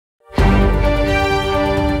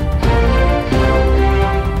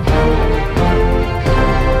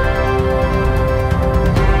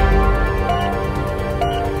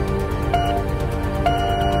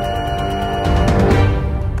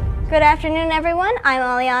afternoon, everyone. I'm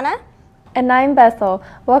Aliana. And I'm Bethel.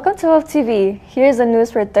 Welcome to WOF TV. Here's the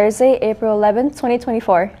news for Thursday, April 11,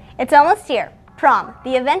 2024. It's almost here. Prom,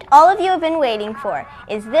 the event all of you have been waiting for,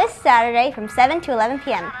 is this Saturday from 7 to 11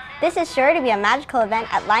 p.m. This is sure to be a magical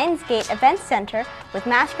event at Lionsgate Events Center with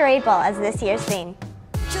Masquerade Ball as this year's theme.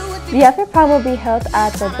 The after prom will be held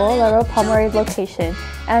at the Bolero Pomeroy location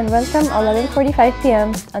and runs from 11:45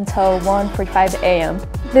 p.m. until 1:45 a.m.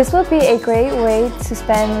 This will be a great way to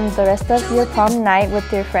spend the rest of your prom night with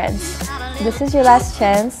your friends. This is your last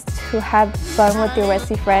chance to have fun with your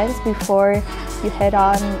Westy friends before you head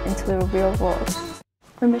on into the real world.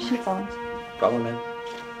 Permission phones. Problem, man.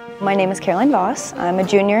 My name is Caroline Voss. I'm a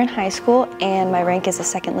junior in high school and my rank is a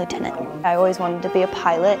second lieutenant. I always wanted to be a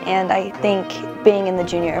pilot, and I think being in the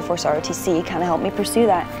Junior Air Force ROTC kind of helped me pursue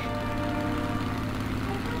that.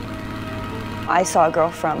 I saw a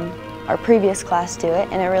girl from our previous class do it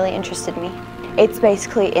and it really interested me. It's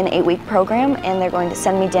basically an 8-week program and they're going to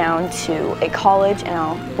send me down to a college and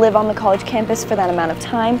I'll live on the college campus for that amount of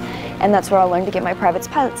time, and that's where I'll learn to get my private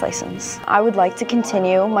pilot's license. I would like to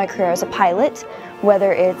continue my career as a pilot,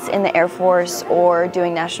 whether it's in the Air Force or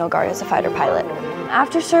doing National Guard as a fighter pilot.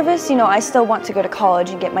 After service, I still want to go to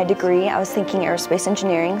college and get my degree. I was thinking aerospace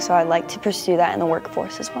engineering, so I'd like to pursue that in the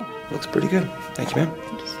workforce as well. Looks pretty good. Thank you, ma'am.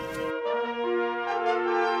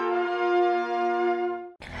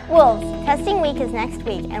 Wolves, testing week is next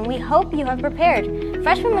week, and we hope you have prepared.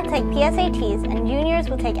 Freshmen will take PSATs and juniors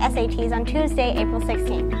will take SATs on Tuesday, April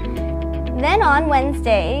 16th. Then on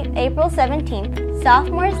Wednesday, April 17th,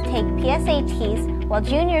 sophomores take PSATs while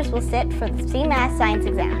juniors will sit for the CMAS science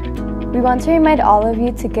exam. We want to remind all of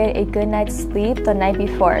you to get a good night's sleep the night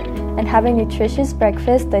before and have a nutritious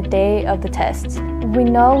breakfast the day of the test. We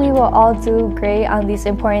know we will all do great on these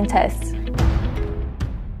important tests.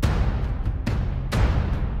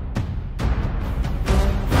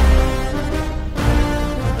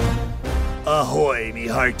 Ahoy, me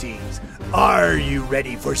hearties! Are you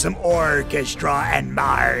ready for some orchestra and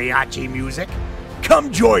mariachi music?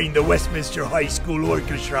 Come join the Westminster High School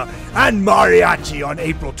Orchestra and Mariachi on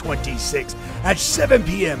April 26th at 7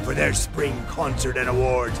 p.m. for their spring concert and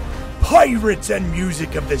awards, Pirates and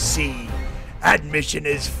Music of the Sea. Admission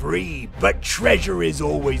is free, but treasure is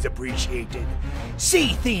always appreciated.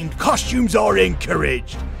 Sea-themed costumes are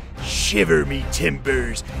encouraged. Shiver me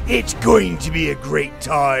timbers, it's going to be a great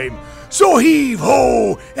time. So heave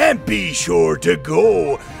ho and be sure to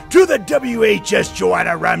go to the WHS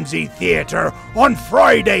Joanna Ramsey Theatre on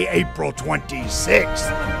Friday, April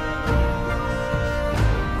 26th.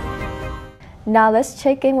 Now let's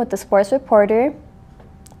check in with the sports reporter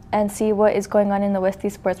and see what is going on in the Westy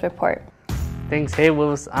Sports Report. Thanks. Hey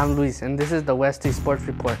Wolves, I'm Luis and this is the Westy Sports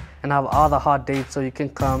Report, and I have all the hot dates so you can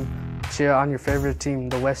come cheer on your favorite team,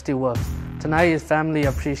 the Westy Wolves. Tonight is Family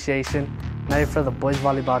Appreciation Night for the boys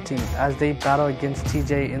volleyball team as they battle against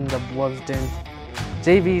TJ in the Wolves Den.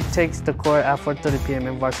 JV takes the court at 4:30 p.m.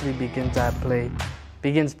 and varsity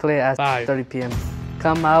begins play at 5:30 p.m.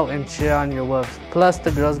 Come out and cheer on your Wolves. Plus,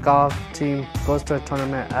 the girls golf team goes to a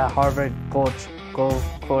tournament at Harvard Golf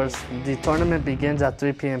Course. The tournament begins at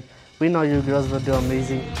 3 p.m. We know you girls will do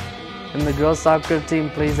amazing. And the girls soccer team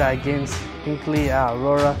plays against Hinkley at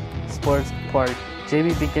Aurora Sports Park.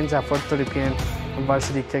 JV begins at 4:30 p.m. and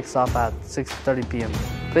varsity kicks off at 6:30 p.m.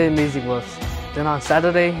 Play amazing Wolves. Then on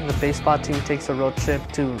Saturday, the baseball team takes a road trip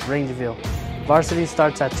to Rangeville. Varsity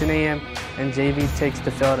starts at 10 a.m. and JV takes the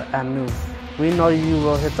field at noon. We know you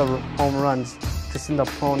will hit the home runs to send the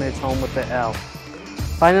opponents home with the L.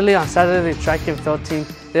 Finally, on Saturday, the track and field team,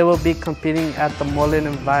 they will be competing at the Mullen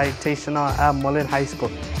Invitational at Mullen High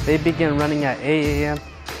School. They begin running at 8 a.m.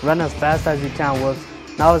 Run as fast as you can, Wolves.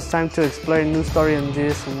 Now it's time to explore a new story in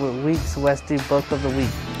this week's Westy Book of the Week.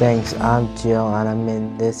 Thanks, I'm Jill and I'm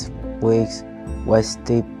in this week's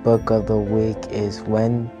Westy Book of the Week is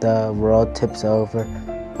When the World Tips Over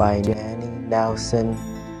by Danny Nelson.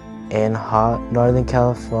 In hot Northern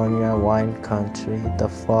California wine country, the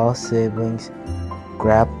fall siblings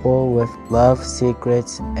grapple with love,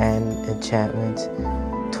 secrets, and enchantments.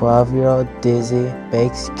 12-year-old Dizzy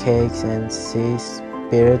bakes cakes and sees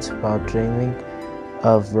spirits while dreaming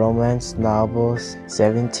of romance novels.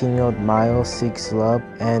 17-year-old Miles seeks love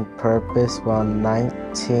and purpose, while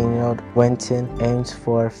 19-year-old Quentin aims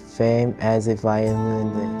for fame as a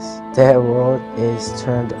violinist. Their world is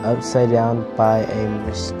turned upside down by a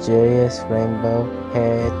mysterious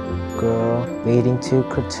rainbow-haired girl, leading to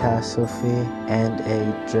catastrophe and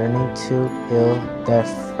a journey to heal their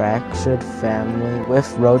fractured family.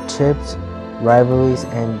 With road trips, rivalries,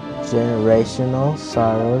 and generational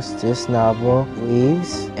sorrows, this novel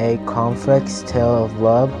weaves a complex tale of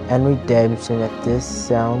love and redemption. If this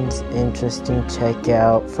sounds interesting, check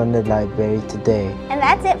out from the library today. And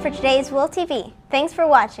that's it for today's Will TV. Thanks for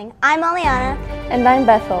watching. I'm Aliana. And I'm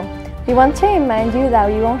Bethel. We want to remind you that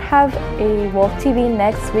we won't have a Wolf TV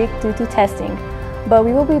next week due to testing, but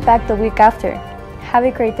we will be back the week after. Have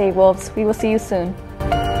a great day, Wolves. We will see you soon.